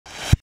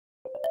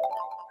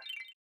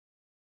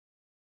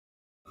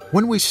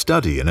When we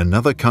study in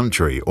another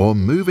country or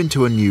move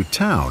into a new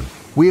town,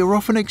 we are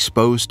often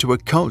exposed to a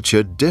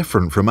culture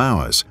different from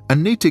ours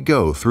and need to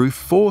go through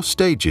 4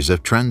 stages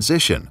of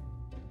transition: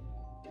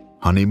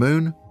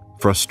 honeymoon,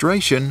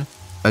 frustration,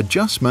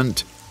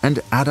 adjustment, and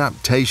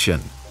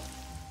adaptation.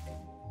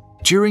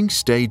 During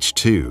stage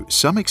 2,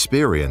 some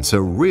experience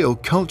a real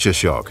culture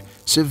shock,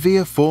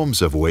 severe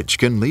forms of which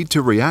can lead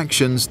to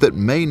reactions that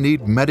may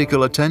need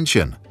medical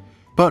attention.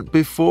 But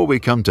before we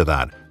come to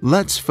that,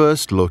 let's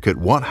first look at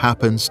what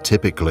happens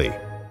typically.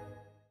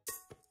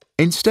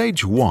 In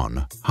stage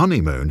 1,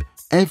 honeymoon,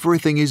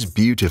 everything is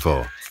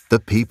beautiful.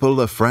 The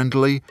people are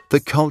friendly, the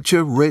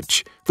culture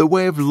rich, the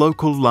way of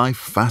local life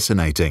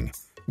fascinating.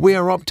 We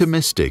are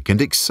optimistic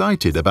and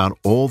excited about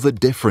all the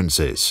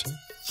differences.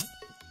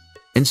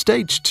 In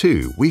stage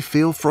 2, we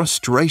feel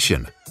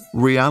frustration.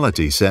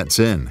 Reality sets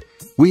in.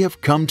 We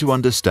have come to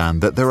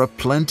understand that there are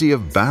plenty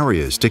of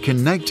barriers to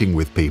connecting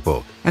with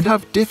people and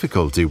have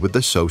difficulty with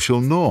the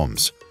social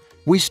norms.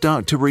 We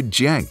start to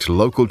reject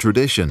local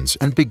traditions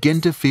and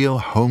begin to feel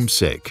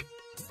homesick.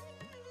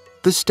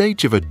 The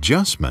stage of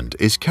adjustment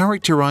is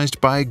characterized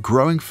by a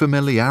growing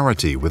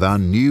familiarity with our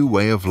new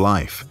way of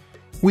life.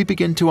 We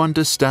begin to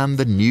understand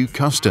the new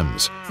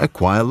customs,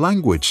 acquire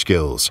language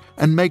skills,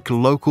 and make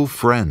local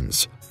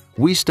friends.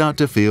 We start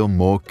to feel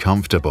more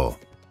comfortable.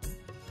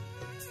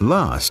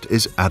 Last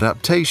is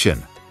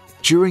adaptation.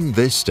 During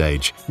this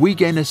stage, we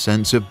gain a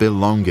sense of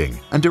belonging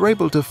and are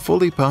able to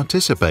fully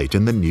participate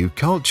in the new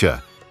culture,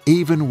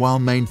 even while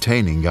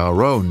maintaining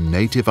our own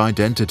native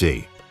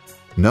identity.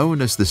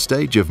 Known as the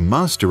stage of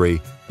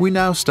mastery, we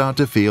now start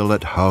to feel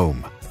at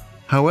home.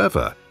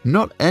 However,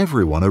 not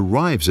everyone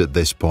arrives at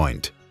this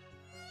point.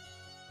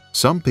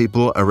 Some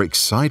people are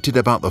excited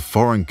about the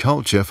foreign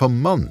culture for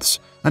months,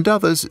 and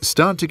others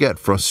start to get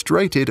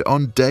frustrated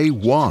on day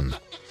 1.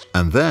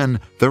 And then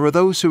there are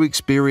those who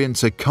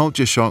experience a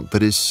culture shock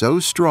that is so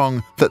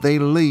strong that they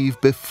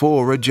leave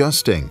before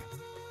adjusting.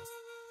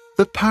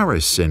 The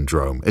Paris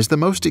syndrome is the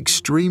most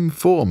extreme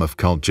form of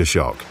culture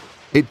shock.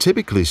 It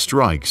typically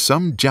strikes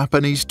some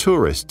Japanese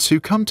tourists who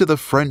come to the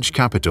French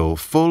capital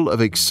full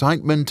of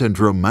excitement and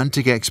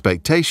romantic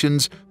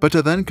expectations, but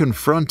are then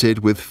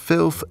confronted with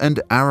filth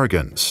and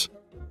arrogance.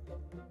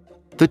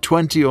 The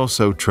 20 or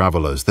so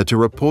travelers that are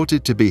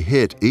reported to be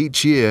hit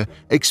each year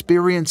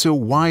experience a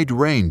wide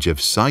range of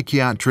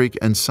psychiatric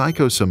and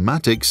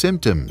psychosomatic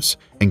symptoms,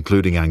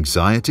 including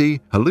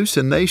anxiety,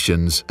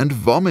 hallucinations, and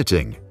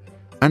vomiting.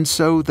 And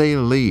so they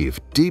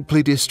leave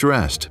deeply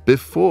distressed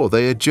before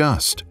they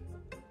adjust.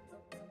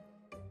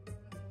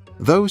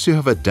 Those who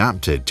have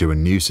adapted to a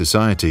new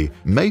society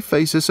may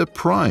face a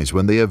surprise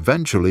when they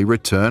eventually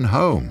return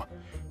home.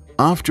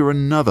 After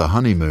another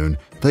honeymoon,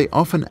 they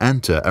often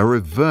enter a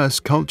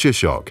reverse culture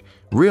shock,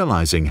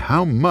 realizing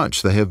how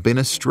much they have been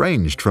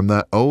estranged from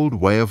their old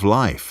way of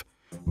life.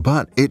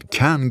 But it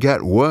can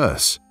get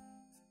worse.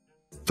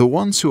 The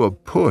ones who are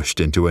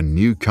pushed into a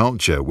new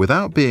culture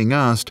without being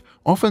asked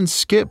often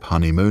skip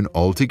honeymoon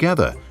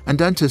altogether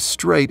and enter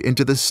straight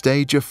into the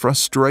stage of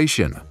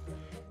frustration.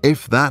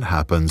 If that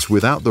happens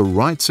without the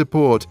right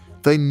support,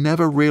 they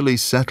never really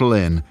settle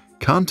in,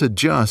 can't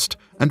adjust,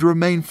 and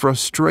remain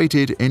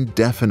frustrated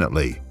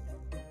indefinitely.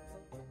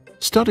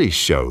 Studies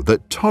show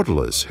that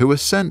toddlers who are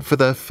sent for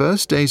their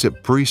first days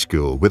at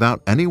preschool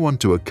without anyone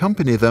to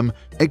accompany them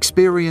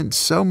experience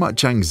so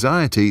much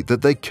anxiety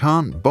that they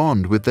can't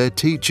bond with their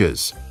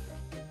teachers.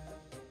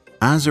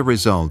 As a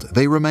result,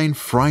 they remain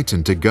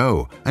frightened to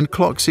go and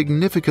clock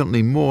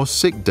significantly more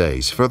sick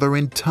days for their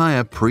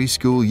entire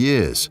preschool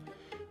years.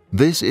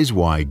 This is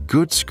why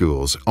good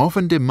schools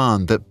often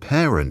demand that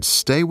parents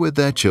stay with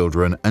their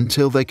children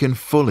until they can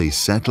fully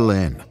settle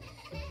in.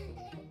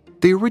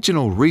 The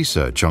original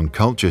research on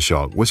culture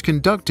shock was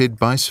conducted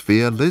by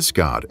Sofia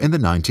Lisgard in the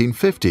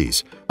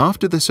 1950s,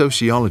 after the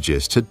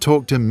sociologist had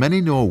talked to many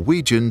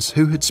Norwegians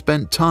who had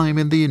spent time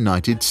in the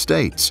United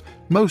States,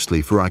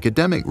 mostly for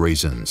academic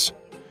reasons.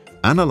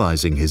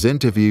 Analyzing his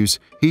interviews,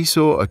 he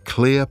saw a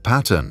clear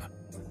pattern.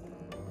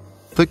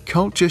 The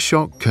culture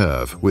shock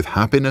curve, with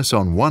happiness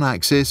on one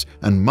axis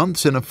and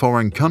months in a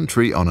foreign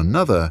country on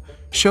another,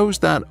 shows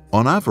that,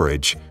 on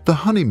average, the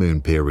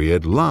honeymoon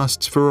period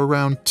lasts for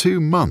around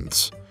 2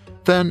 months.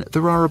 Then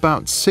there are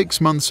about 6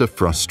 months of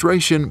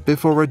frustration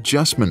before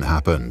adjustment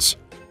happens.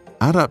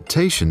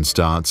 Adaptation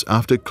starts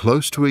after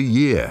close to a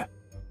year.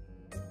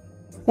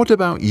 What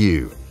about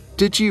you?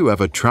 Did you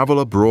ever travel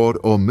abroad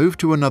or move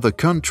to another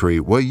country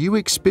where you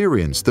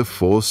experienced the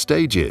 4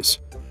 stages?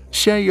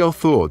 Share your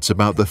thoughts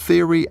about the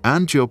theory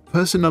and your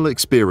personal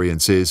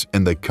experiences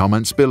in the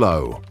comments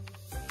below.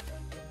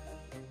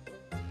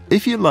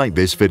 If you like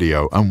this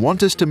video and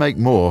want us to make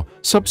more,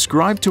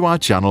 subscribe to our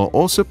channel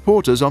or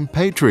support us on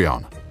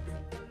Patreon.